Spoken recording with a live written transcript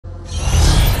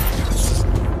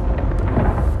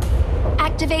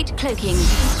Activate cloaking.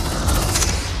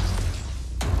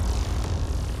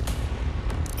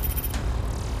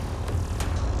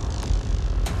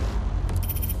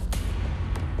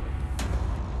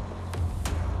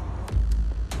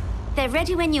 They're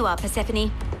ready when you are,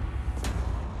 Persephone.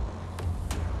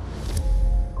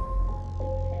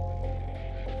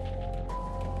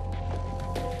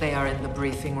 They are in the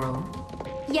briefing room?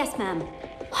 Yes, ma'am.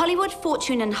 Hollywood,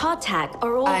 Fortune, and Hardtack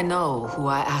are all... I know who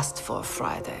I asked for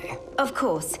Friday. Of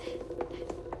course.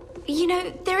 You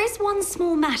know, there is one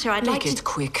small matter I'd like to... Make it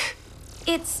quick.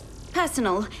 It's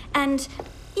personal, and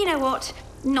you know what?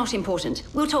 Not important.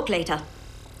 We'll talk later.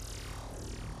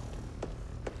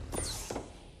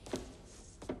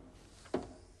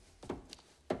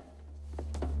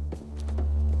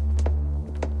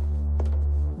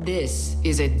 This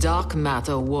is a dark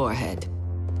matter warhead.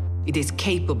 It is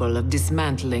capable of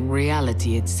dismantling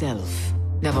reality itself.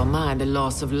 Never mind the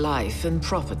loss of life and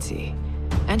property.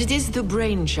 And it is the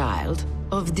brainchild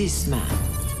of this man.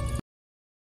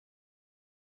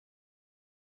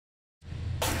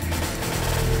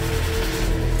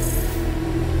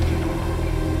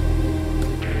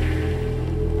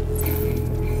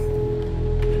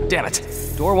 Damn it.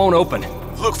 Door won't open.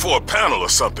 Look for a panel or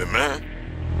something, man.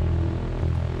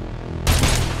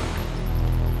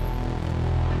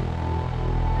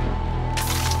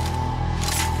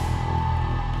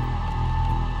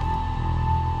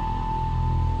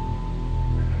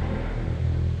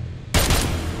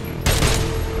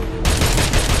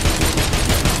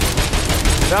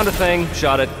 Found a thing,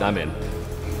 shot it, I'm in.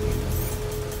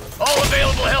 All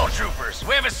available hell troopers.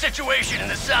 We have a situation in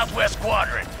the southwest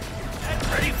quadrant.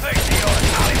 Ready, facing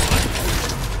yours, Hollywood.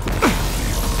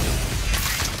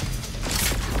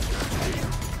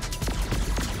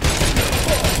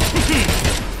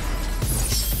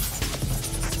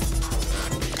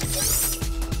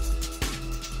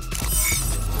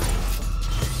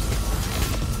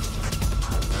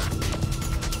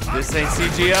 This ain't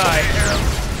CGI.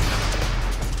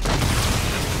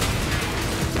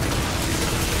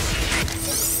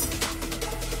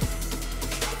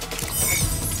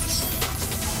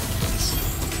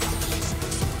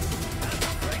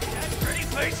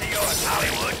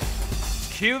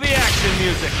 Cue the action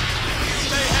music.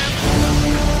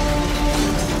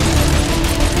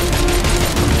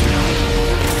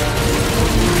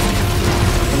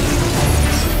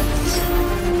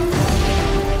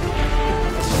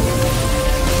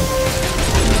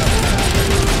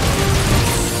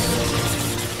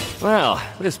 Well,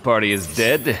 this party is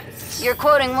dead. You're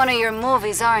quoting one of your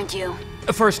movies, aren't you?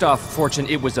 First off, Fortune,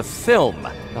 it was a film,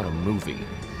 not a movie.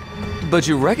 But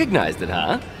you recognized it,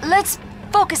 huh? Let's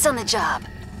focus on the job.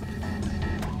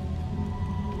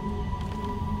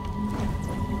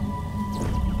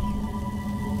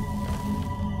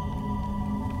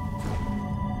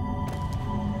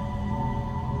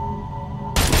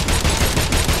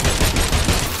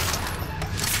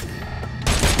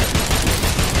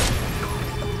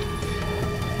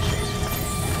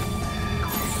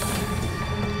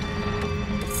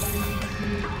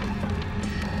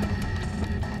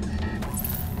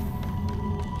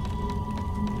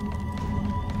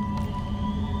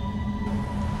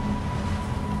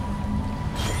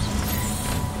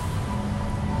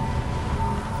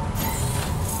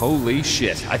 Holy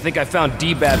shit, I think I found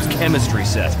D-Bab's chemistry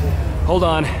set. Hold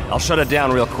on, I'll shut it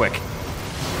down real quick.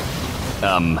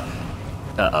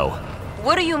 Uh-oh.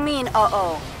 What do you mean,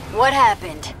 uh-oh? What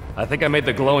happened? I think I made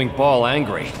the glowing ball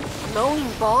angry.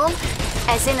 Glowing ball?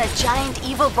 As in a giant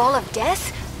evil ball of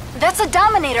death? That's a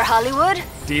Dominator, Hollywood.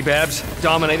 D-Babs,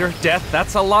 Dominator, Death,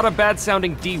 that's a lot of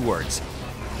bad-sounding D-words.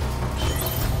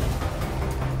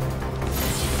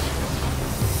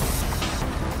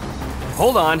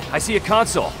 Hold on, I see a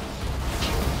console.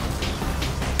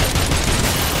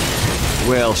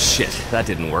 Well, shit, that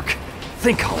didn't work.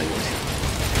 Think, Hollywood.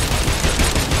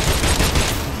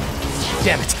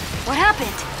 Damn it. What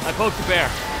happened? I poked the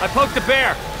bear. I poked the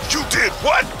bear. You did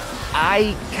what?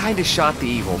 I kinda shot the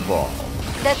evil ball.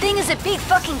 That thing is a big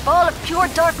fucking ball of pure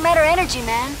dark matter energy,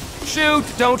 man. Shoot,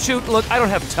 don't shoot. Look, I don't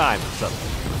have time. So.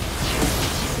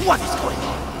 What is going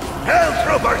on? Hell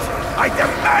troopers, I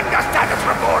demand a status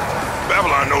report.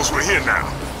 Babylon knows we're here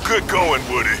now. Good going,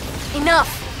 Woody.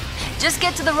 Enough. Just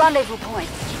get to the rendezvous point.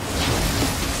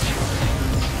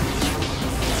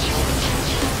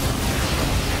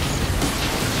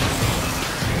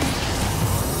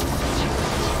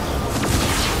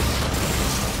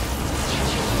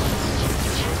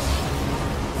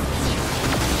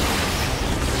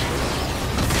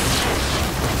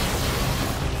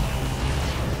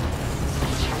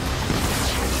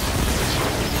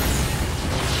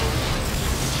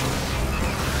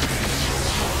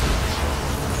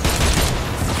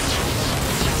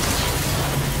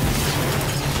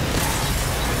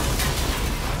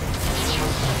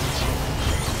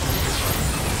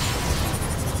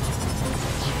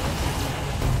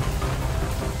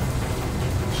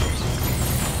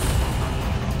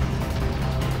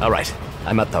 All right,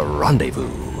 I'm at the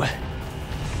rendezvous.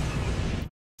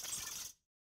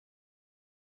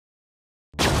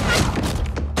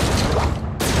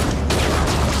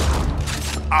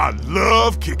 I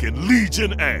love kicking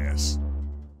Legion ass.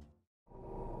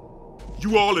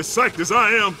 You all as psyched as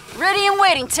I am? Ready and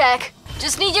waiting, Tech.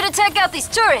 Just need you to take out these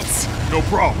turrets. No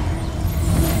problem.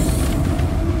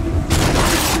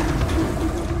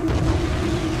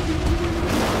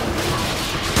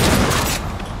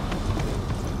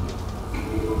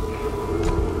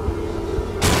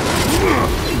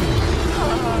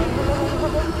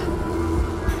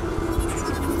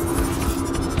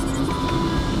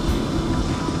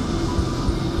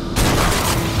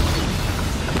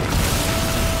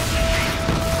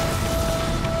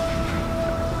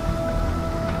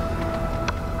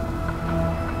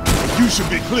 You should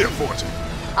be clear, Fortune.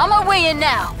 On my way in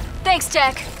now. Thanks,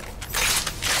 Tech.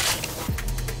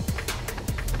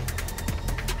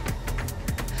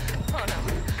 Oh no.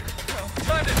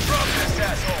 Time to drop this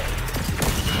asshole.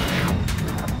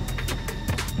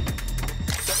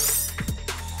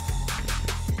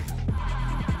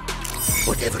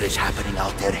 Whatever is happening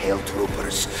out there, Hell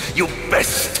Troopers, you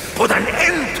best put an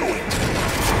end to it!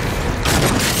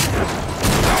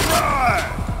 All right!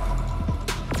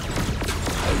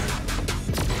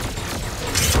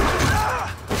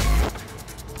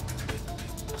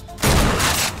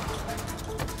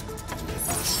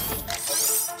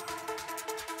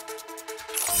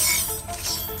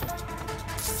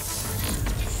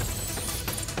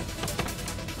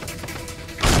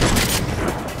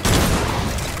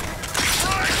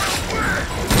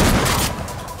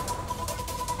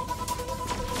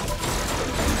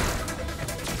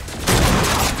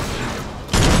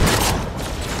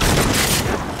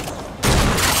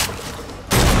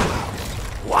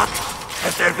 What?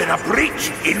 Has there been a breach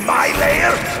in my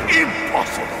lair?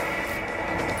 Impossible!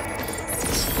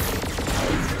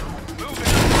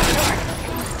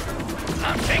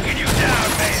 I'm taking you down,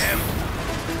 Mayhem.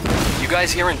 You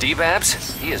guys hearing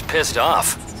D-Babs? He is pissed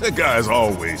off. That guy's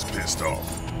always pissed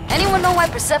off. Anyone know why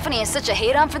Persephone has such a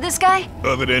hate-on for this guy?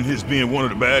 Other than his being one of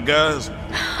the bad guys?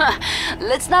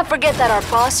 Let's not forget that our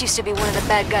boss used to be one of the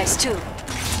bad guys, too.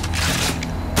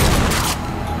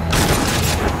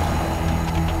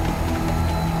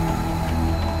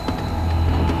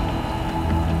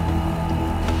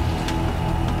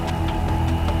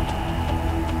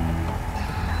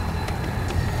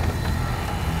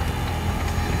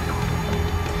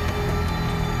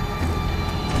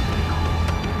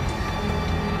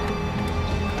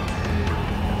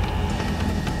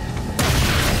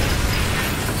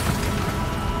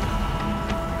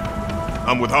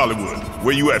 I'm with Hollywood.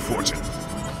 Where you at, Fortune?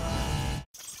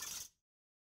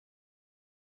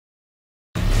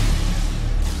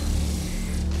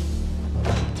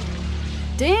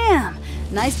 Damn!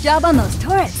 Nice job on those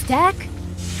turrets, Tech.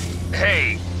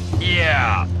 Hey,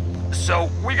 yeah. So,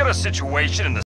 we got a situation in the